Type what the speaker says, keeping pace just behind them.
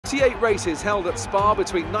48 races held at Spa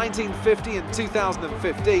between 1950 and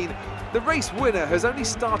 2015, the race winner has only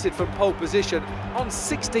started from pole position on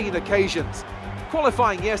 16 occasions.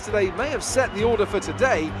 Qualifying yesterday may have set the order for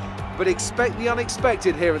today, but expect the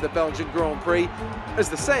unexpected here at the Belgian Grand Prix. As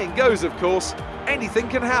the saying goes, of course, anything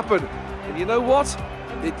can happen. And you know what?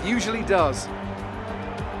 It usually does.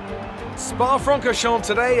 Spa-Francorchamps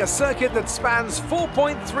today, a circuit that spans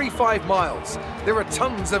 4.35 miles. There are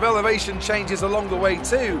tons of elevation changes along the way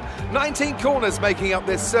too. 19 corners making up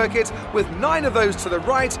this circuit, with 9 of those to the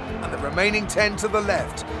right and the remaining 10 to the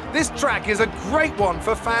left. This track is a great one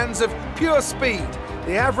for fans of pure speed.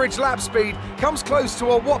 The average lap speed comes close to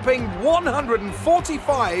a whopping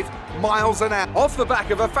 145 miles an hour. Off the back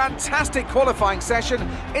of a fantastic qualifying session,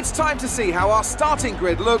 it's time to see how our starting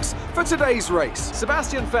grid looks for today's race.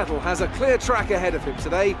 Sebastian Vettel has a clear track ahead of him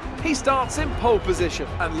today. He starts in pole position,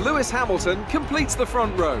 and Lewis Hamilton completes the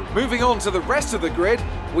front row. Moving on to the rest of the grid,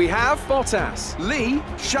 we have Bottas, Lee,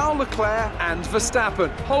 Charles Leclerc and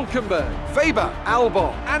Verstappen, Hülkenberg, Weber,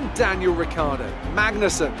 Albon and Daniel Ricciardo,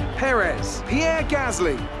 Magnussen, Perez, Pierre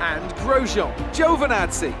Gasly and Grosjean,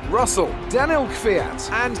 Giovinazzi, Russell, Daniel Kvyat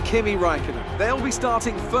and Kimi Raikkonen. They'll be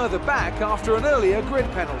starting further back after an earlier grid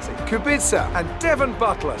penalty. Kubica and Devon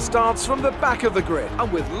Butler starts from the back of the grid,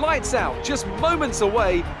 and with lights out just moments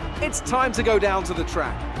away, it's time to go down to the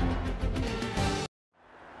track.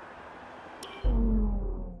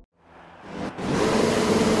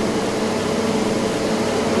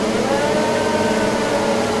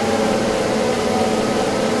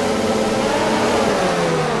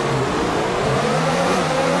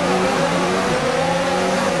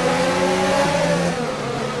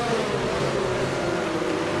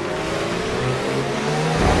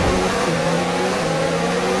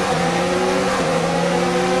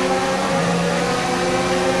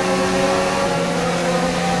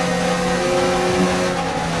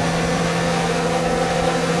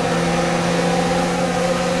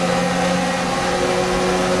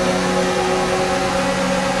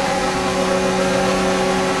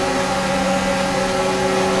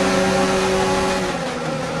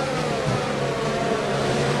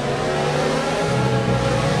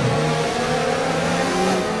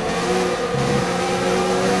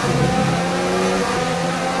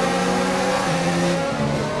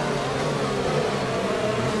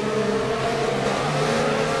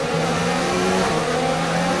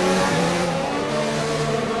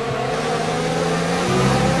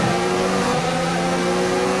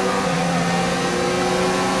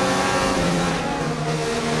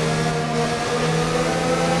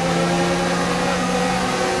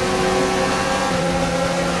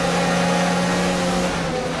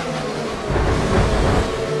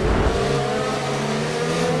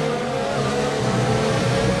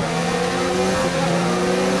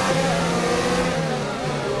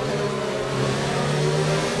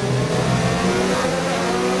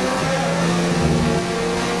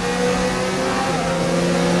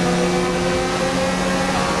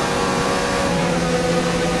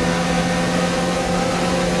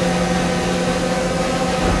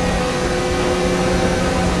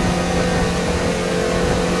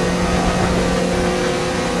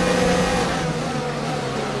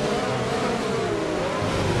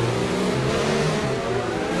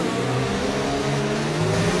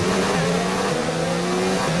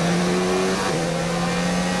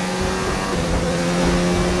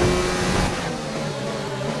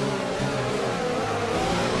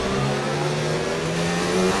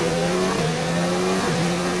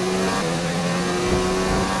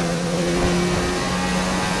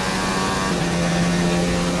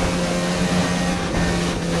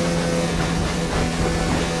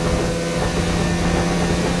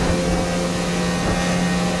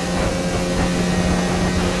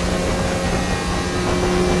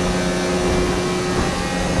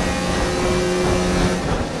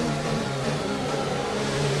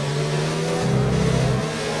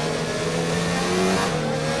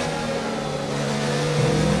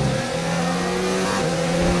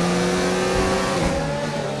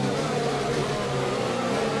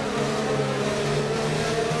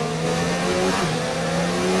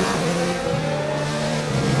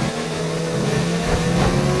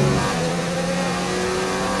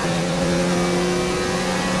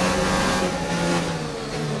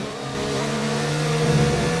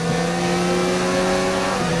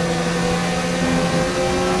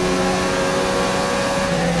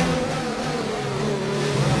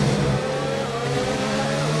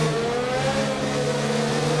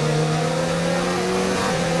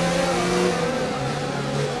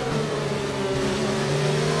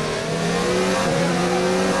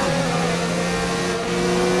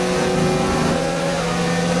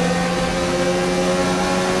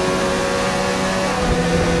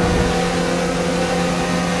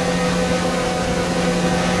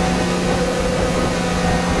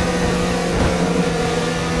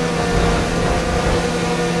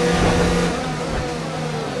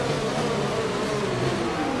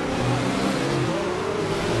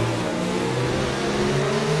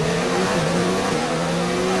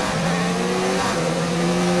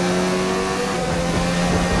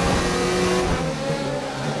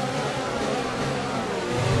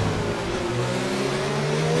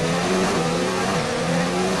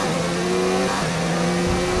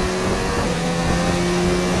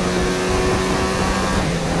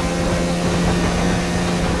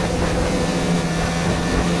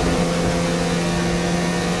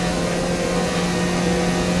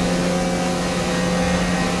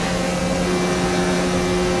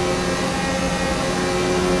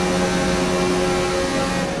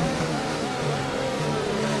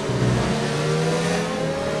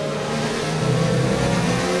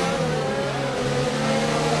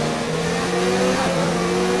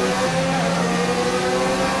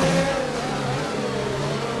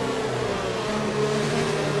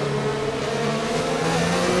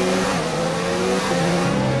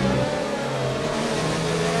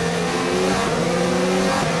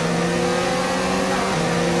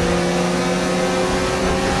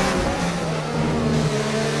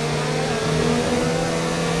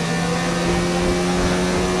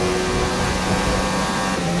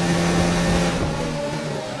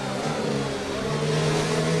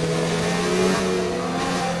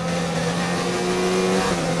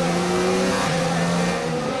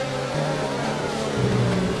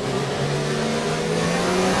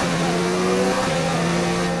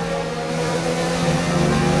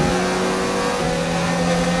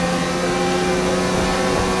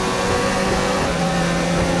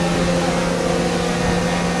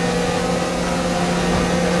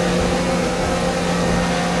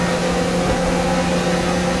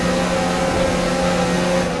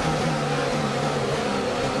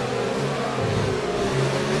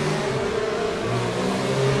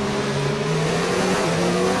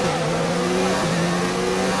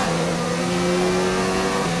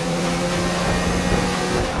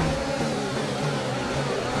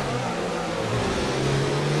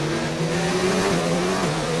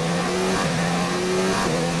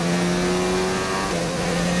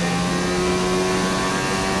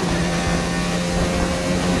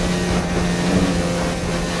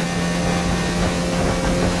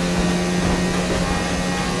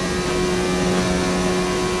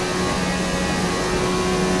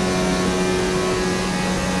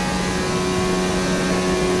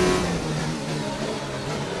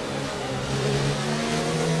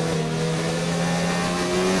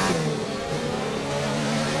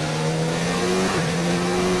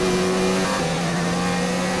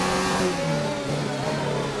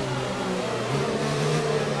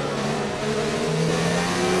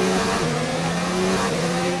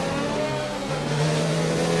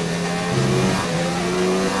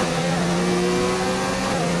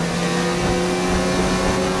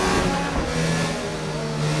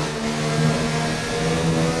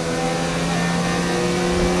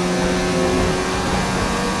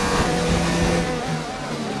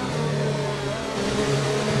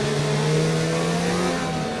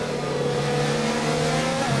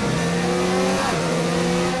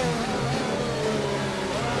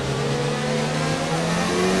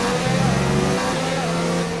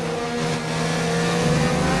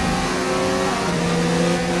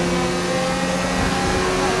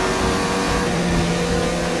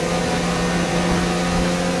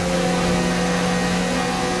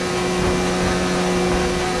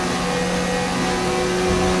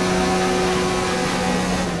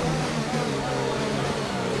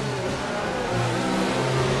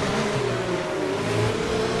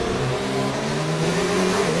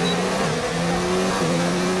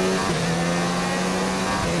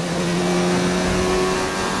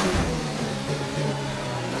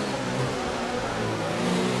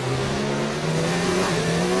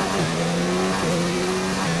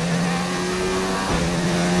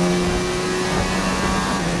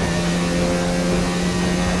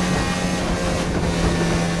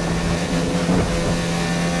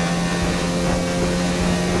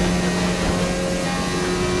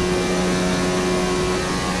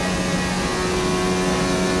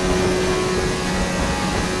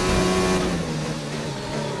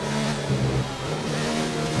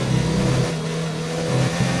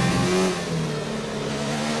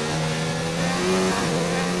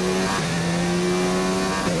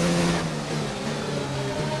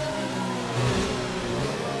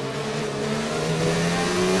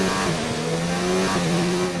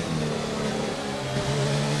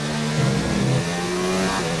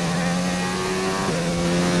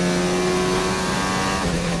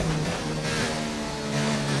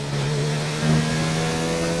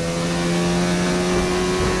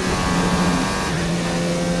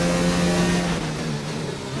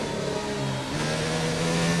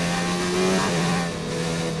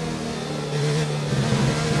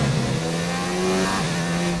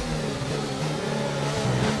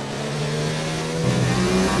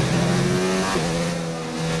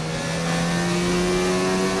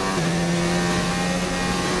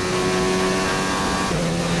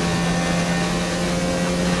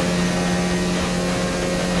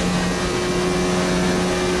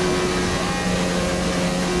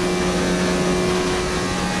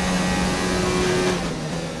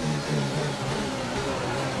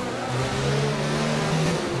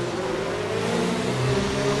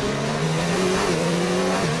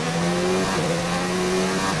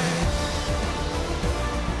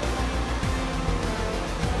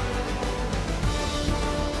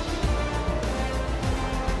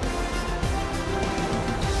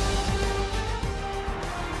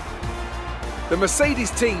 The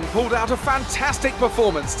Mercedes team pulled out a fantastic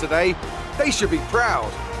performance today. They should be proud.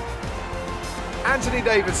 Anthony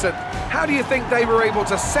Davidson, how do you think they were able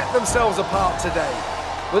to set themselves apart today?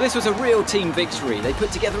 Well, this was a real team victory. They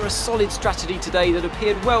put together a solid strategy today that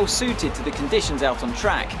appeared well suited to the conditions out on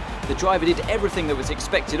track. The driver did everything that was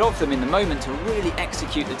expected of them in the moment to really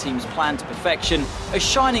execute the team's plan to perfection. A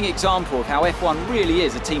shining example of how F1 really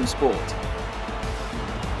is a team sport.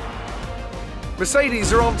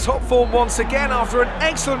 Mercedes are on top form once again after an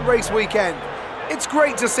excellent race weekend. It's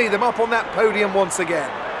great to see them up on that podium once again.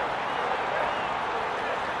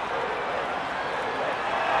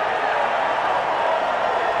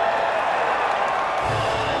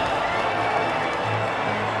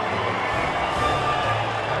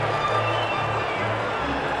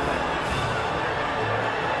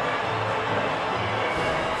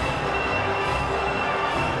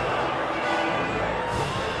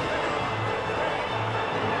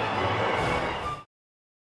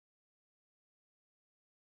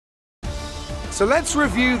 So let's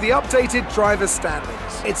review the updated driver's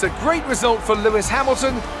standings. It's a great result for Lewis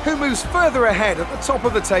Hamilton, who moves further ahead at the top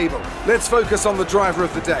of the table. Let's focus on the driver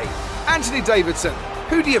of the day. Anthony Davidson,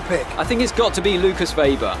 who do you pick? I think it's got to be Lucas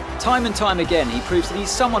Weber. Time and time again, he proves that he's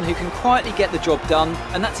someone who can quietly get the job done,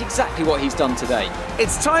 and that's exactly what he's done today.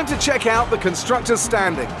 It's time to check out the constructors'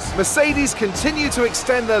 standings. Mercedes continue to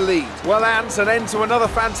extend their lead. Well, Ant, an end to another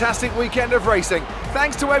fantastic weekend of racing.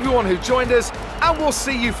 Thanks to everyone who joined us, and we'll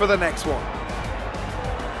see you for the next one.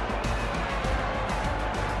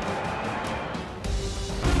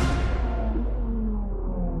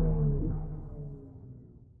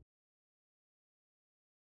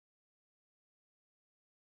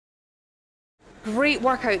 Great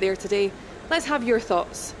work out there today. Let's have your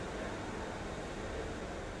thoughts.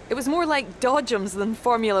 It was more like dodgems than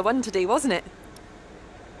Formula 1 today, wasn't it?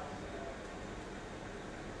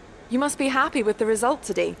 You must be happy with the result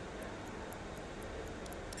today.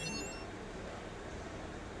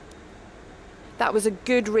 That was a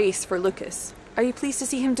good race for Lucas. Are you pleased to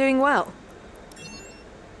see him doing well?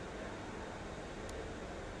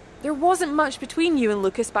 There wasn't much between you and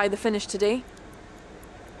Lucas by the finish today.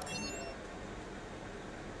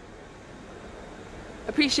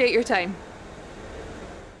 Appreciate your time.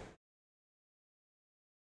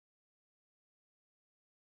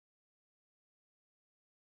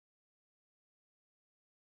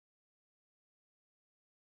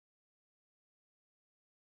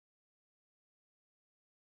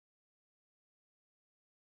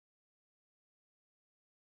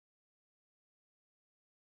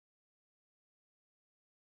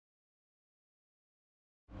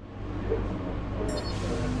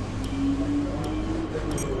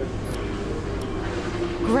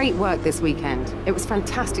 Great work this weekend. It was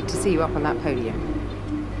fantastic to see you up on that podium.